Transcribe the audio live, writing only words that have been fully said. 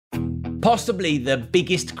Possibly the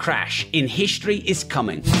biggest crash in history is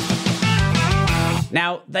coming.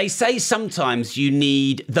 Now, they say sometimes you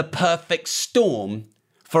need the perfect storm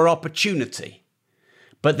for opportunity.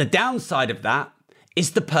 But the downside of that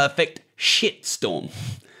is the perfect shitstorm.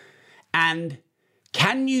 And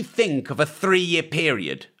can you think of a 3-year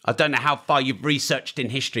period? I don't know how far you've researched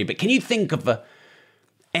in history, but can you think of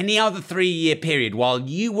any other 3-year period while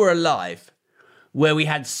you were alive where we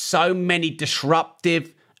had so many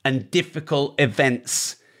disruptive and difficult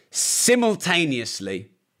events simultaneously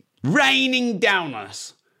raining down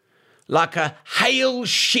us like a hail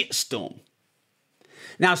shitstorm?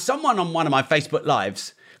 Now, someone on one of my Facebook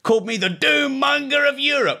Lives called me the doom monger of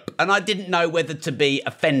Europe, and I didn't know whether to be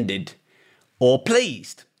offended or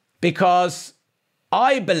pleased, because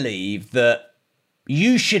I believe that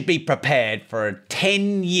you should be prepared for a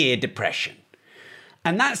 10-year depression.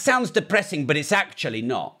 And that sounds depressing, but it's actually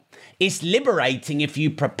not. It's liberating if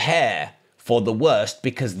you prepare for the worst,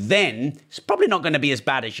 because then it's probably not going to be as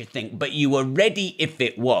bad as you think, but you were ready if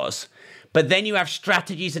it was. But then you have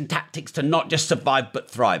strategies and tactics to not just survive, but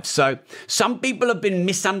thrive. So some people have been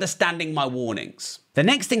misunderstanding my warnings. The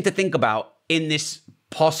next thing to think about in this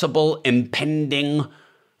possible impending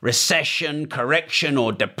recession, correction,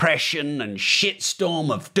 or depression and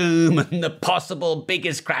shitstorm of doom and the possible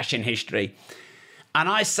biggest crash in history. And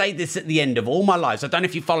I say this at the end of all my lives. I don't know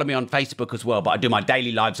if you follow me on Facebook as well, but I do my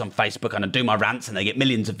daily lives on Facebook and I do my rants and they get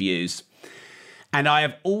millions of views. And I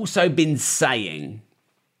have also been saying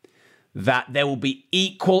that there will be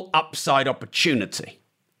equal upside opportunity.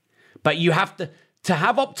 But you have to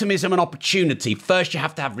have optimism and opportunity, first you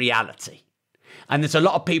have to have reality. And there's a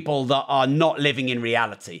lot of people that are not living in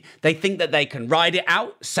reality. They think that they can ride it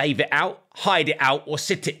out, save it out, hide it out, or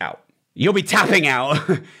sit it out. You'll be tapping out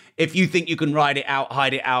if you think you can ride it out,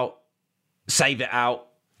 hide it out, save it out,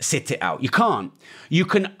 sit it out. You can't. You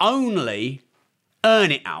can only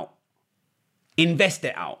earn it out, invest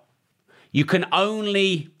it out. You can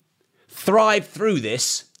only thrive through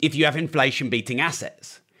this if you have inflation-beating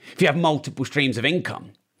assets, if you have multiple streams of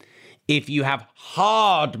income, if you have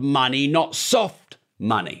hard money, not soft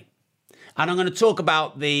money. And I'm going to talk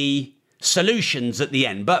about the solutions at the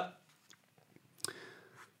end, but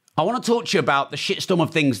I want to talk to you about the shitstorm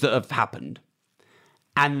of things that have happened.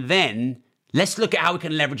 And then let's look at how we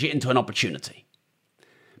can leverage it into an opportunity.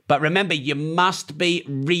 But remember, you must be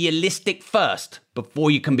realistic first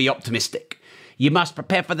before you can be optimistic. You must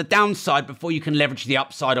prepare for the downside before you can leverage the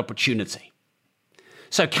upside opportunity.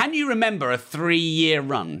 So can you remember a 3-year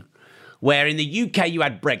run where in the UK you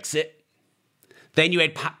had Brexit, then you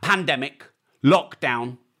had pandemic,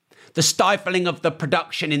 lockdown, the stifling of the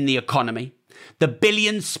production in the economy, the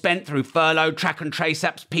billions spent through furlough, track and trace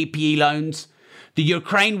apps, PPE loans, the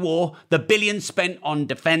Ukraine war, the billions spent on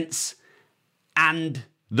defense and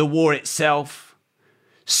the war itself,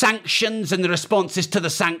 sanctions and the responses to the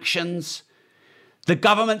sanctions, the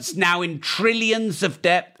government's now in trillions of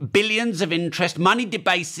debt, billions of interest, money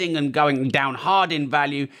debasing and going down hard in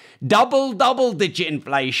value, double-digit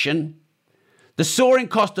inflation, the soaring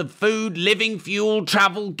cost of food, living, fuel,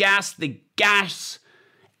 travel, gas, the gas,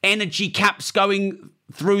 energy caps going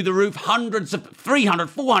through the roof, hundreds of 300,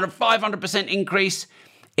 400, 500% increase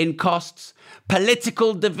in costs,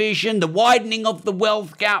 political division, the widening of the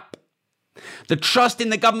wealth gap, the trust in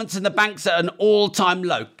the governments and the banks at an all-time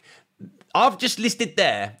low. I've just listed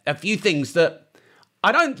there a few things that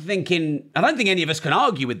I don't think any of us can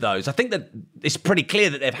argue with those. I think that it's pretty clear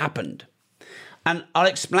that they've happened. And I'll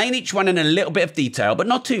explain each one in a little bit of detail, but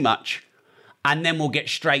not too much. And then we'll get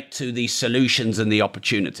straight to the solutions and the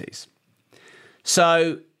opportunities.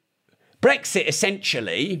 So Brexit,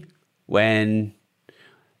 essentially, when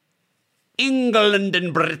England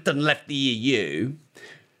and Britain left the EU,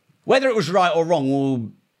 whether it was right or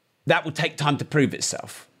wrong, that will take time to prove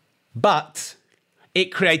itself. But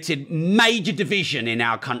it created major division in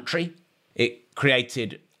our country. It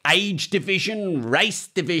created age division, race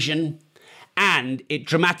division, and it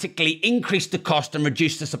dramatically increased the cost and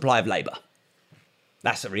reduced the supply of labour.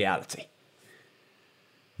 That's a reality.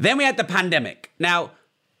 Then we had the pandemic. Now,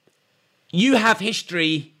 you have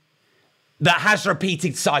history that has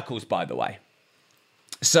repeated cycles, by the way.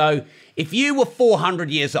 So if you were 400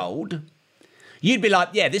 years old, you'd be like,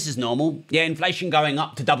 yeah, this is normal. Yeah, inflation going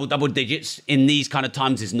up to double digits in these kind of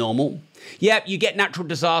times is normal. Yeah, you get natural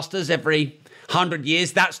disasters every 100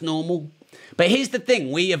 years. That's normal. But here's the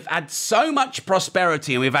thing. We have had so much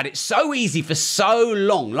prosperity and we've had it so easy for so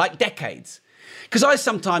long, like decades. Because I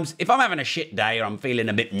sometimes, if I'm having a shit day or I'm feeling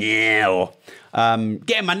a bit or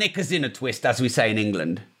getting my knickers in a twist, as we say in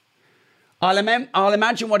England, I'll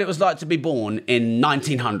imagine what it was like to be born in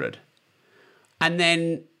 1900. And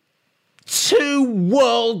then 2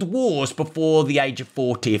 world wars before the age of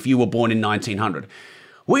 40 if you were born in 1900.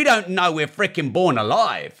 We don't know we're freaking born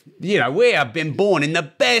alive. You know, we have been born in the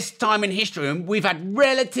best time in history and we've had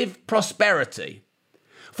relative prosperity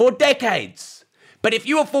for decades. But if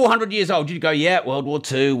you were 400 years old, you'd go, yeah, World War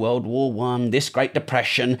II, World War I, this Great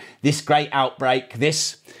Depression, this great outbreak,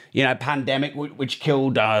 this, pandemic which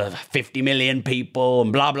killed 50 million people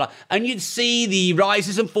and blah, blah. And you'd see the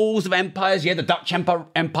rises and falls of empires. Yeah, the Dutch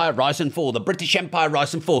Empire rise and fall, the British Empire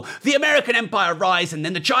rise and fall, the American Empire rise, and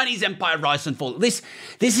then the Chinese Empire rise and fall. This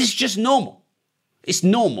is just normal. It's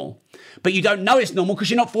normal. But you don't know it's normal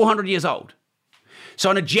because you're not 400 years old.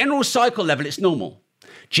 So on a general cycle level, it's normal.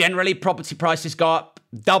 Generally, property prices go up,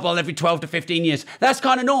 double every 12 to 15 years. That's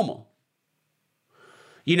kind of normal.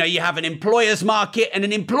 You have an employer's market and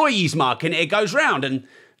an employee's market, and it goes round, and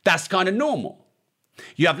that's kind of normal.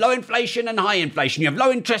 You have low inflation and high inflation. You have low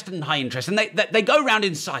interest and high interest, and they go round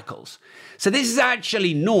in cycles. So this is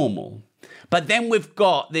actually normal. But then we've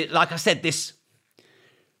got, like I said, this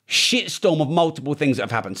shitstorm of multiple things that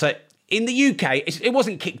have happened. So in the UK, it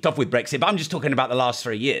wasn't kicked off with Brexit, but I'm just talking about the last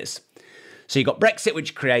 3 years. So you got Brexit,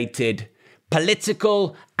 which created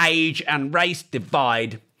political, age and race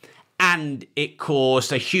divide, and it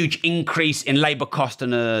caused a huge increase in labour cost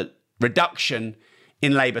and a reduction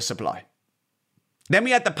in labour supply. Then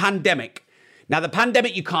we had the pandemic. Now, the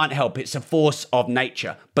pandemic you can't help. It's a force of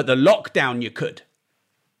nature. But the lockdown you could.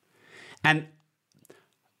 And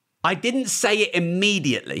I didn't say it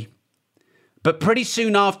immediately, but pretty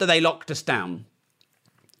soon after they locked us down,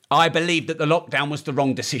 I believed that the lockdown was the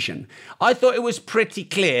wrong decision. I thought it was pretty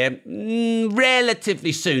clear,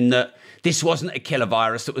 relatively soon, that this wasn't a killer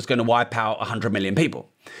virus that was going to wipe out 100 million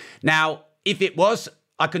people. Now, if it was,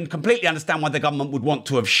 I can completely understand why the government would want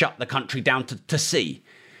to have shut the country down to sea.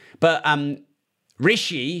 But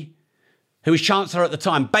Rishi, who was Chancellor at the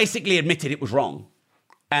time, basically admitted it was wrong.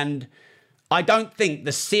 And I don't think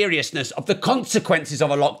the seriousness of the consequences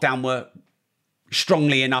of a lockdown were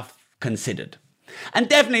strongly enough considered. And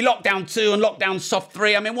definitely lockdown 2 and lockdown soft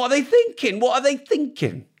 3. I mean, what are they thinking? What are they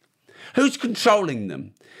thinking? Who's controlling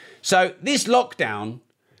them? So this lockdown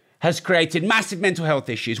has created massive mental health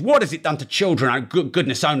issues. What has it done to children?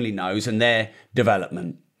 Goodness only knows, and their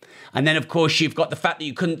development. And then, of course, you've got the fact that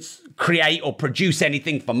you couldn't create or produce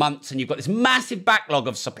anything for months, and you've got this massive backlog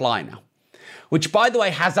of supply now, which, by the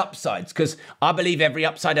way, has upsides, because I believe every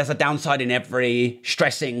upside has a downside, and every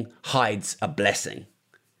stressing hides a blessing.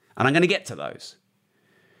 And I'm going to get to those.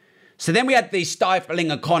 So then we had the stifling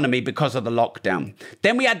economy because of the lockdown.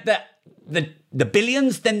 Then we had the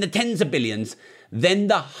billions, then the tens of billions, then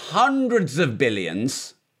the hundreds of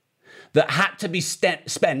billions that had to be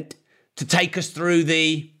spent to take us through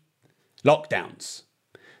the lockdowns,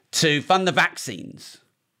 to fund the vaccines,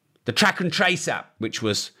 the track and trace app, which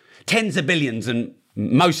was tens of billions and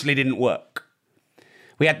mostly didn't work.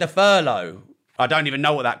 We had the furlough. I don't even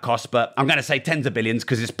know what that cost, but I'm going to say tens of billions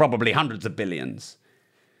because it's probably hundreds of billions.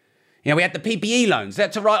 We had the PPE loans. They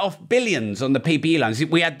had to write off billions on the PPE loans.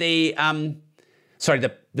 We had the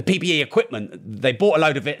PPE equipment. They bought a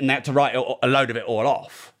load of it and they had to write a load of it all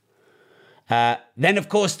off. Then, of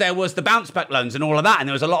course, there was the bounce back loans and all of that. And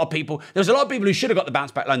there was a lot of people who should have got the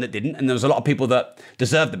bounce back loan that didn't. And there was a lot of people that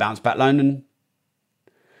deserved the bounce back loan and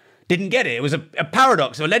didn't get it. It was a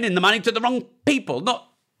paradox. They were lending the money to the wrong people,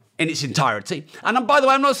 not in its entirety. And by the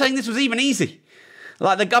way, I'm not saying this was even easy.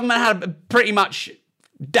 Like, the government had pretty much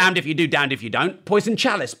damned if you do, damned if you don't, poison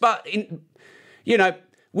chalice. But,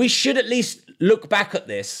 we should at least look back at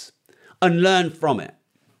this and learn from it.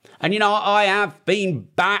 And,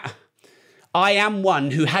 I am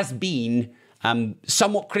one who has been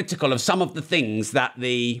somewhat critical of some of the things that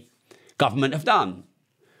the government have done.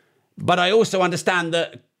 But I also understand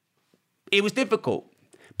that it was difficult.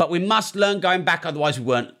 But we must learn going back, otherwise we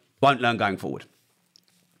won't learn going forward.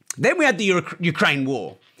 Then we had the Ukraine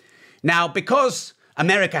war. Now, because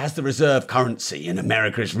America has the reserve currency and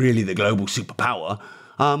America is really the global superpower,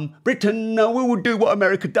 Britain, we will do what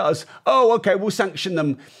America does. Oh, okay, we'll sanction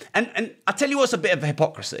them. And I tell you what's a bit of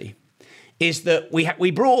hypocrisy, is that we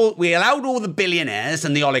allowed all the billionaires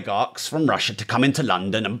and the oligarchs from Russia to come into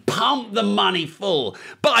London and pump the money full.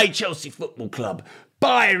 Buy Chelsea Football Club,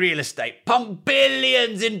 buy real estate, pump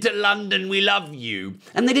billions into London, we love you.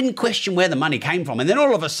 And they didn't question where the money came from. And then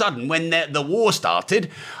all of a sudden, when the war started,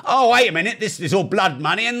 oh, wait a minute, this is all blood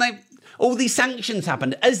money, and all these sanctions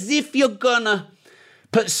happened. As if you're gonna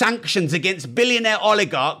put sanctions against billionaire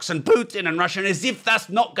oligarchs and Putin and Russia, as if that's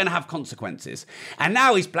not going to have consequences. And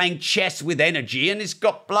now he's playing chess with energy and he's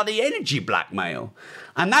got bloody energy blackmail.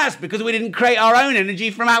 And that's because we didn't create our own energy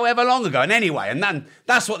from however long ago. And anyway, and then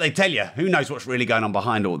that's what they tell you. Who knows what's really going on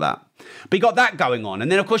behind all that? But you got that going on.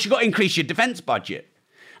 And then, of course, you've got to increase your defence budget.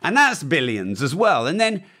 And that's billions as well. And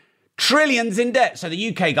then trillions in debt. So the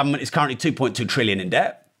UK government is currently 2.2 trillion in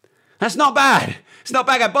debt. That's not bad. It's not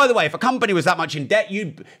bad. By the way, if a company was that much in debt,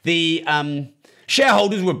 the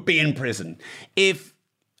shareholders would be in prison. If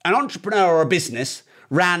an entrepreneur or a business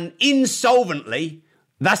ran insolvently,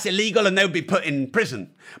 that's illegal and they would be put in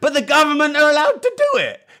prison. But the government are allowed to do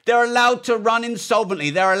it. They're allowed to run insolvently.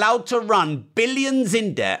 They're allowed to run billions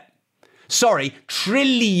in debt. Sorry,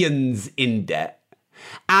 trillions in debt.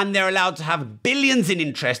 And they're allowed to have billions in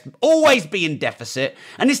interest, always be in deficit.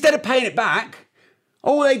 And instead of paying it back,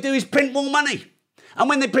 all they do is print more money. And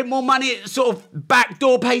when they print more money, it sort of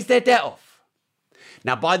backdoor pays their debt off.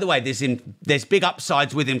 Now, by the way, there's big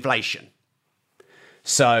upsides with inflation.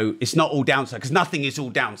 So it's not all downside, because nothing is all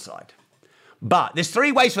downside. But there's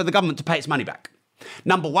 3 ways for the government to pay its money back.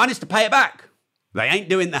 Number 1 is to pay it back. They ain't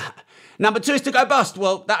doing that. Number 2 is to go bust.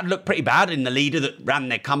 Well, that'd look pretty bad in the leader that ran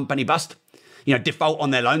their company bust. Default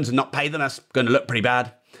on their loans and not pay them. That's going to look pretty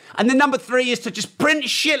bad. And then number 3 is to just print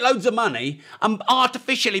shitloads of money and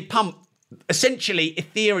artificially pump essentially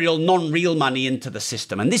ethereal, non-real money into the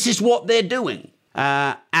system. And this is what they're doing.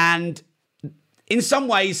 And in some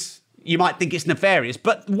ways, you might think it's nefarious,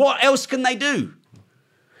 but what else can they do?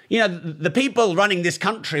 The people running this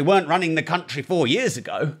country weren't running the country 4 years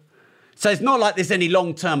ago. So it's not like there's any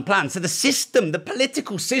long-term plan. So the system, the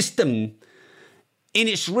political system, in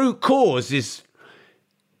its root cause is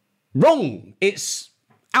wrong. It's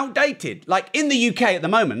outdated. Like in the UK at the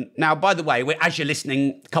moment, now, by the way, as you're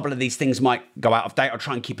listening, a couple of these things might go out of date. I'll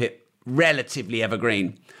try and keep it relatively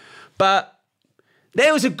evergreen. But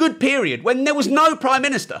there was a good period when there was no prime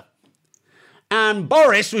minister. And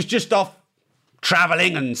Boris was just off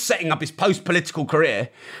travelling and setting up his post-political career.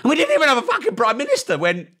 And we didn't even have a fucking prime minister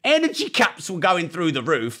when energy caps were going through the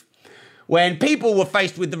roof, when people were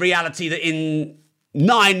faced with the reality that in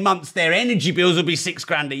 9 months their energy bills will be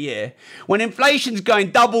 $6,000 a year, when inflation's going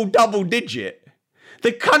double digit,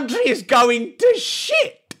 the country is going to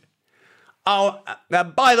shit. Oh,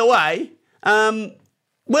 by the way,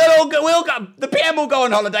 we'll go, the PM will go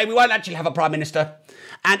on holiday. We won't actually have a prime minister.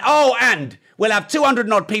 And we'll have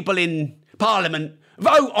 200 odd people in Parliament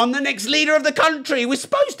vote on the next leader of the country. We're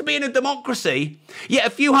supposed to be in a democracy, yet a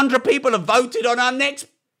few hundred people have voted on our next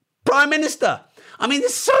prime minister. I mean,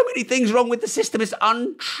 there's so many things wrong with the system. It's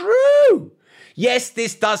untrue. Yes,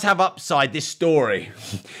 this does have upside, this story.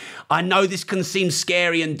 I know this can seem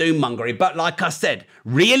scary and doom-mongery, but like I said,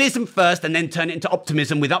 realism first and then turn it into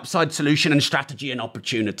optimism with upside solution and strategy and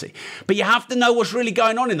opportunity. But you have to know what's really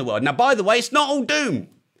going on in the world. Now, by the way, it's not all doom.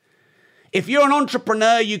 If you're an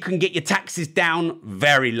entrepreneur, you can get your taxes down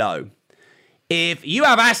very low. If you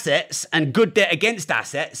have assets and good debt against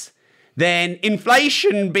assets, then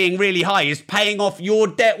inflation being really high is paying off your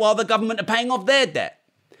debt while the government are paying off their debt.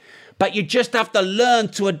 But you just have to learn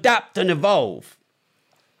to adapt and evolve.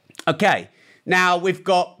 Okay, now we've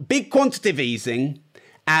got big quantitative easing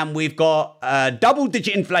and we've got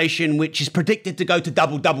double-digit inflation, which is predicted to go to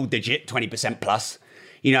double-digit, 20% plus.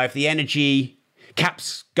 If the energy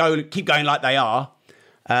caps keep going like they are,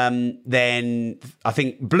 then I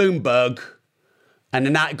think Bloomberg and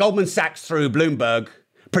then Goldman Sachs through Bloomberg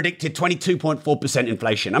predicted 22.4%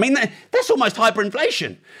 inflation. I mean, that's almost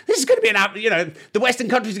hyperinflation. This is going to be the Western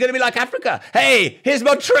countries are going to be like Africa. Hey, here's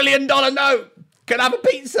my $1 trillion note. Can I have a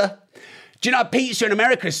pizza? Do you know a pizza in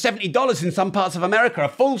America is $70 in some parts of America? A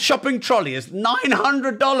full shopping trolley is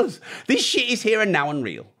 $900. This shit is here and now and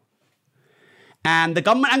real. And the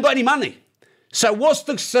government ain't got any money. So what's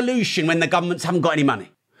the solution when the governments haven't got any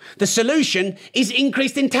money? The solution is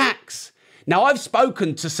increased in tax. Now, I've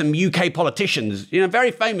spoken to some UK politicians, very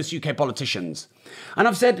famous UK politicians, and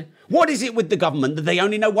I've said, what is it with the government that they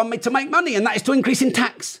only know one way to make money, and that is to increase in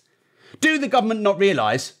tax? Do the government not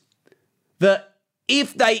realise that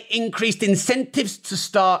if they increased incentives to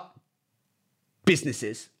start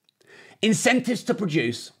businesses, incentives to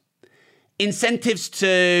produce, incentives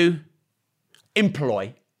to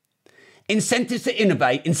employ, incentives to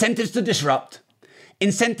innovate, incentives to disrupt,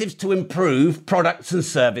 incentives to improve products and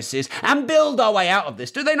services and build our way out of this?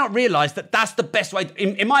 Do they not realise that that's the best way?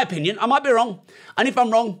 In my opinion, I might be wrong. And if I'm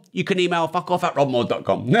wrong, you can email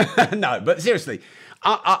fuckoff@robmoore.com. No, but seriously,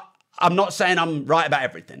 I'm not saying I'm right about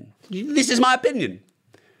everything. This is my opinion.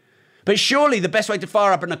 But surely the best way to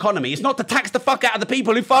fire up an economy is not to tax the fuck out of the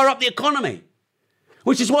people who fire up the economy,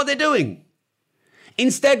 which is what they're doing.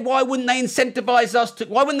 Instead, why wouldn't they incentivize us to,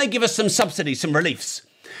 why wouldn't they give us some subsidies, some reliefs?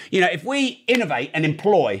 If we innovate and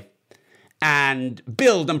employ and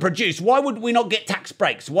build and produce, why would we not get tax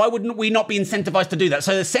breaks? Why wouldn't we not be incentivized to do that?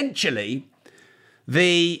 So essentially,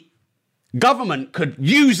 the government could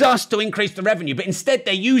use us to increase the revenue, but instead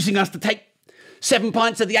they're using us to take 7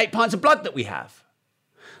 pints of the 8 pints of blood that we have.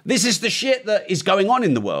 This is the shit that is going on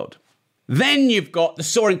in the world. Then you've got the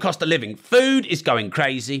soaring cost of living. Food is going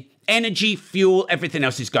crazy. Energy, fuel, everything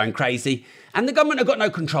else is going crazy. And the government have got no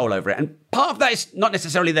control over it. And part of that is not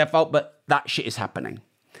necessarily their fault, but that shit is happening.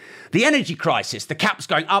 The energy crisis, the cap's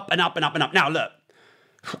going up and up and up and up. Now, look,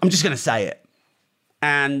 I'm just going to say it.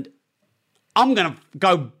 And I'm going to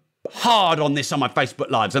go hard on this on my Facebook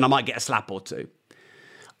Lives, and I might get a slap or two.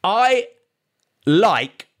 I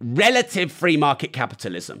like relative free market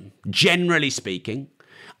capitalism, generally speaking.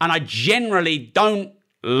 And I generally don't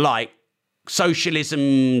like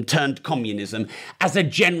socialism turned communism as a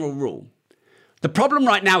general rule. The problem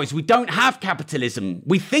right now is we don't have capitalism.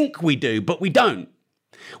 We think we do, but we don't.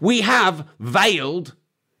 We have veiled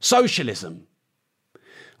socialism.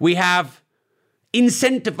 We have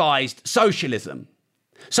incentivized socialism.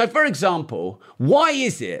 So, for example, why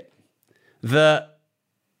is it that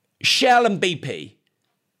Shell and BP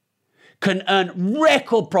can earn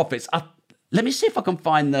record profits? Let me see if I can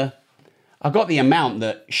find I got the amount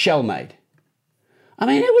that Shell made. I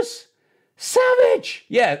mean, it was savage.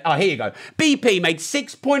 Yeah, here you go. BP made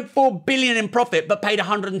 6.4 billion in profit, but paid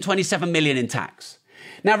 127 million in tax.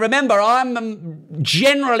 Now, remember, I'm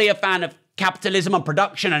generally a fan of capitalism and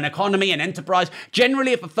production and economy and enterprise.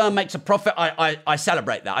 Generally, if a firm makes a profit, I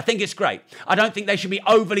celebrate that. I think it's great. I don't think they should be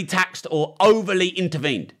overly taxed or overly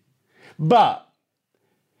intervened. But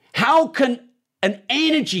how can an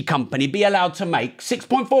energy company be allowed to make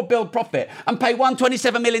 6.4 billion profit and pay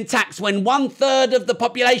 127 million tax when 1/3 of the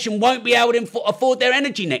population won't be able to afford their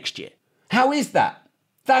energy next year? How is that?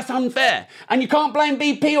 That's unfair. And you can't blame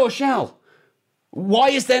BP or Shell. Why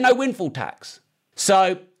is there no windfall tax?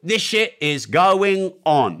 So this shit is going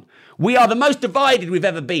on. We are the most divided we've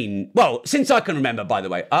ever been. Well, since I can remember, by the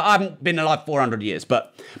way. I haven't been alive 400 years,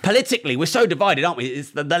 but politically, we're so divided, aren't we?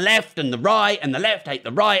 It's the left and the right, and the left hate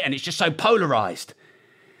the right, and it's just so polarized.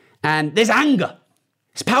 And there's anger.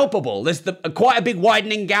 It's palpable. There's quite a big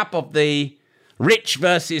widening gap of the rich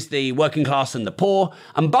versus the working class and the poor.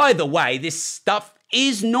 And by the way, this stuff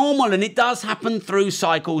is normal, and it does happen through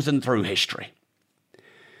cycles and through history.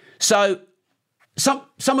 So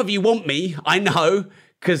some of you want me, I know,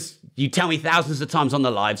 because you tell me thousands of times on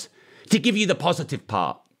the lives, to give you the positive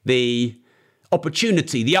part, the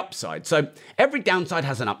opportunity, the upside. So every downside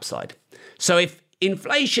has an upside. So if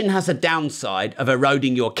inflation has a downside of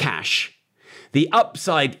eroding your cash, the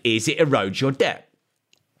upside is it erodes your debt.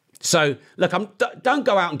 So look, don't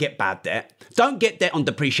go out and get bad debt. Don't get debt on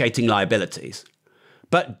depreciating liabilities,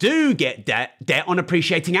 but do get debt on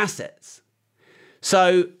appreciating assets.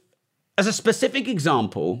 So as a specific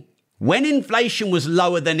example, when inflation was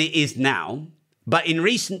lower than it is now, but in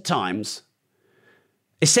recent times,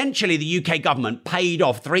 essentially the UK government paid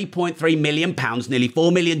off £3.3 million, nearly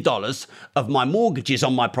 $4 million of my mortgages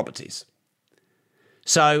on my properties.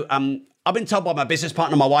 So I've been told by my business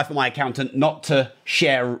partner, my wife and my accountant not to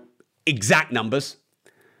share exact numbers.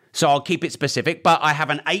 So I'll keep it specific, but I have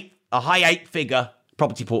a high 8-figure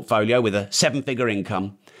property portfolio with a 7-figure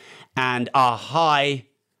income and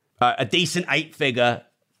a decent 8-figure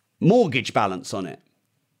mortgage balance on it.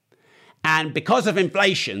 And because of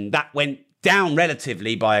inflation, that went down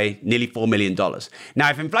relatively by nearly $4 million.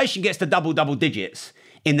 Now, if inflation gets to double digits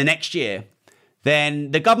in the next year,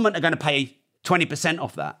 then the government are going to pay 20%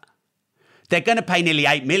 off that. They're going to pay nearly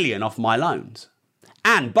 8 million off my loans.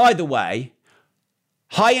 And by the way,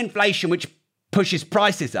 high inflation, which pushes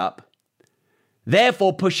prices up,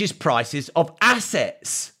 therefore pushes prices of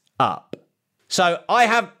assets up. So I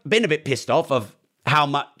have been a bit pissed off of how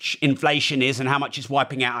much inflation is and how much it's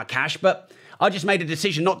wiping out our cash, but I just made a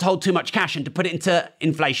decision not to hold too much cash and to put it into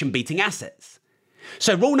inflation-beating assets.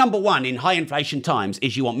 So rule number 1 in high inflation times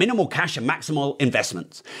is you want minimal cash and maximal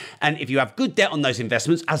investments. And if you have good debt on those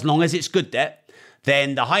investments, as long as it's good debt,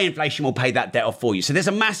 then the high inflation will pay that debt off for you. So there's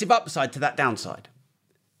a massive upside to that downside.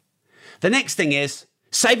 The next thing is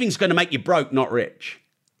saving's going to make you broke, not rich.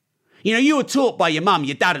 You know, you were taught by your mum,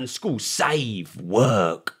 your dad in school, save,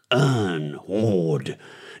 work, earn, hoard,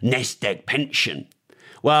 nest egg, pension.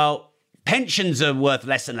 Well, pensions are worth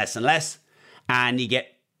less and less and less, and you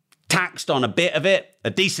get taxed on a bit of it, a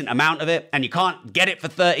decent amount of it, and you can't get it for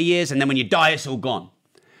 30 years, and then when you die, it's all gone.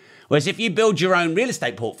 Whereas if you build your own real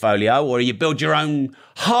estate portfolio, or you build your own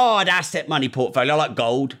hard asset money portfolio like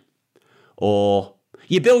gold, or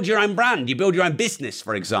you build your own brand, you build your own business,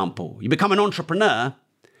 for example, you become an entrepreneur,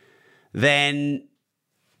 then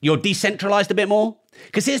you're decentralized a bit more.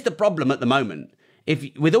 Because here's the problem at the moment.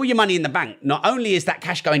 With all your money in the bank, not only is that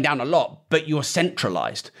cash going down a lot, but you're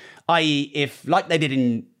centralized. I.e., if, like they did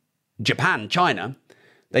in Japan, China,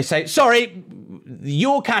 they say, sorry,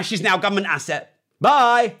 your cash is now government asset.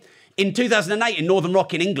 Bye. In 2008 in Northern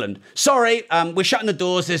Rock in England, sorry, we're shutting the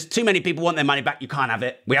doors. There's too many people want their money back. You can't have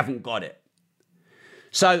it. We haven't got it.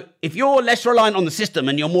 So if you're less reliant on the system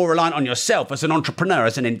and you're more reliant on yourself as an entrepreneur,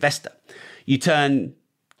 as an investor, you turn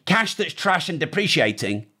cash that's trash and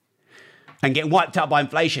depreciating and getting wiped out by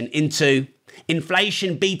inflation into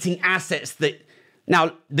inflation-beating assets that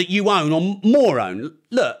you own or more own.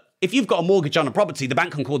 Look, if you've got a mortgage on a property, the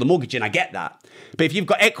bank can call the mortgage in, I get that. But if you've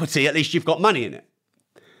got equity, at least you've got money in it.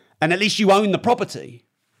 And at least you own the property.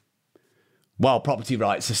 While property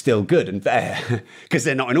rights are still good and fair, because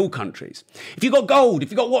they're not in all countries. If you've got gold,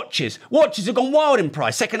 if you've got watches have gone wild in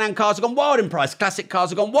price. Second-hand cars have gone wild in price. Classic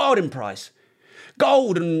cars have gone wild in price.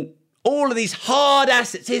 Gold and all of these hard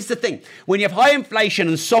assets. Here's the thing. When you have high inflation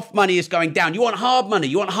and soft money is going down, you want hard money.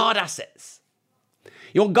 You want hard assets.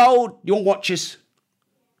 You want gold. You want watches.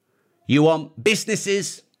 You want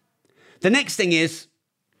businesses. The next thing is,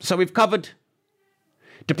 so we've covered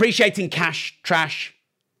depreciating cash, trash,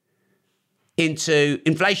 into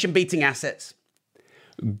inflation-beating assets,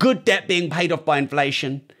 good debt being paid off by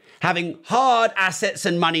inflation, having hard assets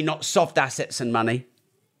and money, not soft assets and money.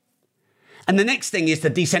 And the next thing is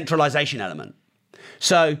the decentralization element.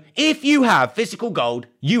 So if you have physical gold,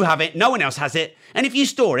 you have it, no one else has it, and if you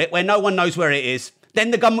store it where no one knows where it is,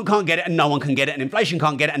 then the government can't get it and no one can get it, and inflation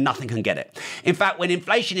can't get it and nothing can get it. In fact, when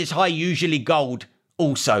inflation is high, usually gold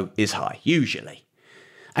also is high, usually.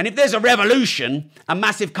 And if there's a revolution, a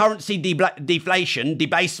massive currency deflation,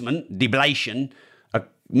 deblation, a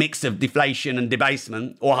mix of deflation and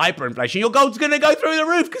debasement, or hyperinflation, your gold's going to go through the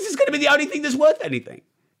roof because it's going to be the only thing that's worth anything.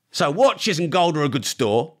 So watches and gold are a good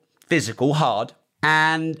store, physical, hard,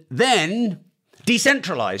 and then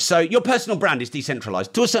decentralized. So your personal brand is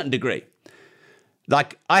decentralized to a certain degree.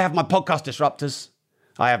 Like I have my podcast disruptors.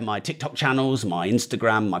 I have my TikTok channels, my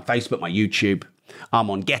Instagram, my Facebook, my YouTube. I'm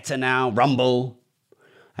on Getter now, Rumble,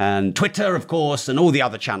 and Twitter, of course, and all the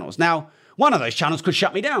other channels. Now, one of those channels could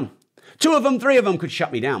shut me down. 2 of them, 3 of them could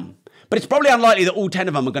shut me down. But it's probably unlikely that all 10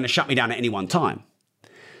 of them are going to shut me down at any one time.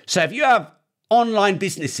 So if you have online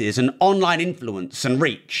businesses and online influence and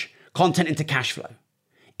reach, content into cash flow,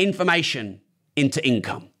 information into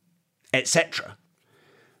income, etc.,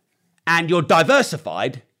 and you're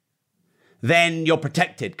diversified, then you're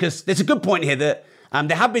protected. Because there's a good point here that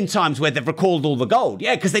there have been times where they've recalled all the gold.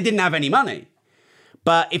 Yeah, because they didn't have any money.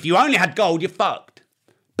 But if you only had gold, you're fucked.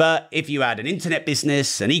 But if you had an internet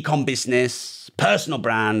business, an e-com business, personal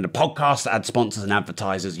brand, a podcast that had sponsors and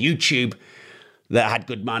advertisers, YouTube that had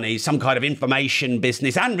good money, some kind of information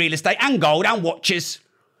business and real estate and gold and watches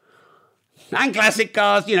and classic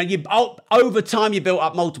cars, over time you built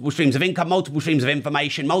up multiple streams of income, multiple streams of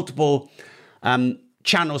information, multiple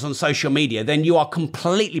channels on social media, then you are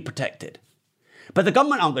completely protected. But the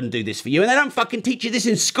government aren't going to do this for you, and they don't fucking teach you this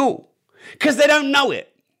in school. Because they don't know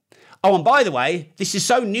it. Oh, and by the way, this is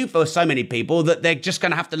so new for so many people that they're just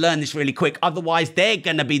going to have to learn this really quick. Otherwise, they're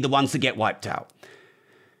going to be the ones that get wiped out.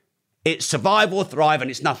 It's survive or thrive,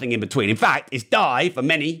 and it's nothing in between. In fact, it's die for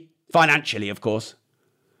many, financially, of course.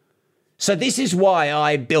 So this is why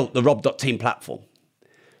I built the Rob.Team platform.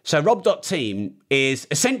 So Rob.Team is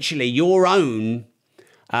essentially your own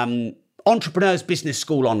entrepreneur's business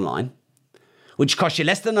school online, which costs you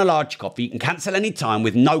less than a large coffee. You can cancel any time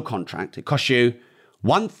with no contract. It costs you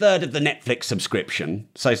 1/3 of the Netflix subscription.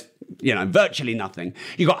 So, virtually nothing.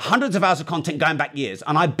 You've got hundreds of hours of content going back years.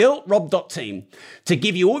 And I built Rob.Team to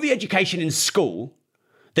give you all the education in school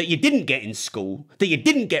that you didn't get in school, that you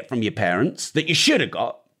didn't get from your parents, that you should have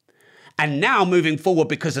got. And now moving forward,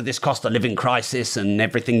 because of this cost of living crisis and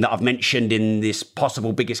everything that I've mentioned in this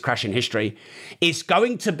possible biggest crash in history, it's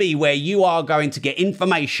going to be where you are going to get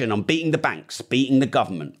information on beating the banks, beating the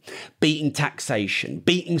government, beating taxation,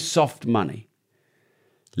 beating soft money,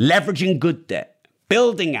 leveraging good debt,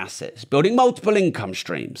 building assets, building multiple income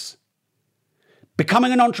streams,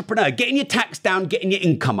 becoming an entrepreneur, getting your tax down, getting your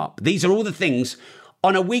income up. These are all the things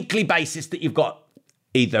on a weekly basis that you've got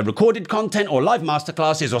either recorded content or live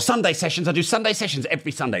masterclasses or Sunday sessions. I do Sunday sessions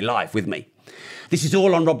every Sunday live with me. This is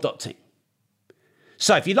all on Rob.Team.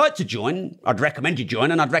 So if you'd like to join, I'd recommend you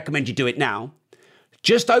join, and I'd recommend you do it now.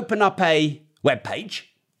 Just open up a web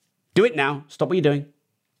page. Do it now. Stop what you're doing.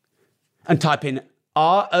 And type in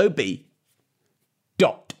rob.team.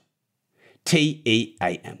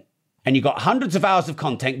 And you've got hundreds of hours of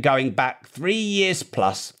content going back 3 years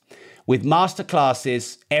plus with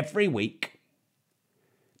masterclasses every week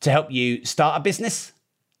to help you start a business,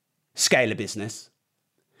 scale a business,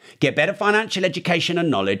 get better financial education and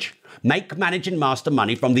knowledge, make, manage and master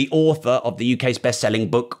money from the author of the UK's best-selling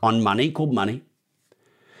book on money called Money,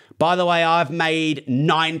 By the way, I've made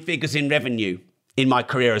 9 figures in revenue in my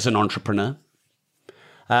career as an entrepreneur.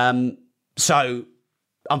 So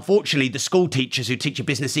unfortunately, the school teachers who teach you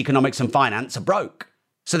business, economics and finance are broke.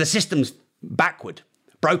 So the system's backward,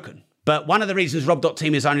 broken. But one of the reasons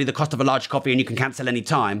Rob.team is only the cost of a large coffee and you can cancel any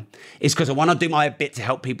time is because I want to do my bit to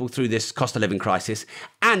help people through this cost of living crisis.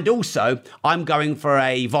 And also, I'm going for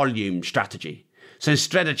a volume strategy. So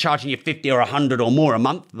instead of charging you 50 or 100 or more a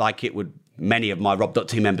month, like it would many of my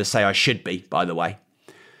Rob.team members say I should be, by the way,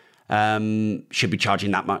 should be charging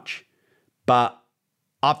that much. But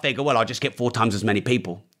I figure, well, I'll just get 4 times as many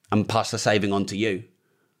people and pass the saving on to you.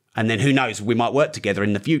 And then who knows, we might work together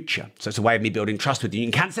in the future. So it's a way of me building trust with you.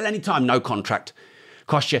 You can cancel any time, no contract.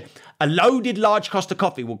 Cost you a loaded large cost of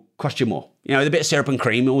coffee will cost you more. You know, the bit of syrup and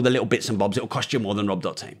cream, all the little bits and bobs, it will cost you more than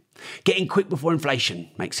Rob.team. Getting quick before inflation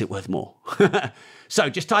makes it worth more. So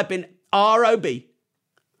just type in rob.team.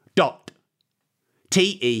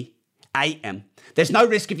 There's no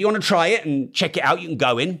risk if you want to try it and check it out, you can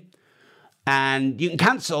go in and you can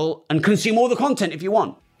cancel and consume all the content if you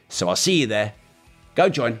want. So I'll see you there. Go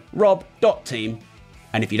join rob.team.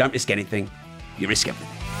 And if you don't risk anything, you risk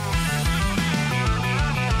everything.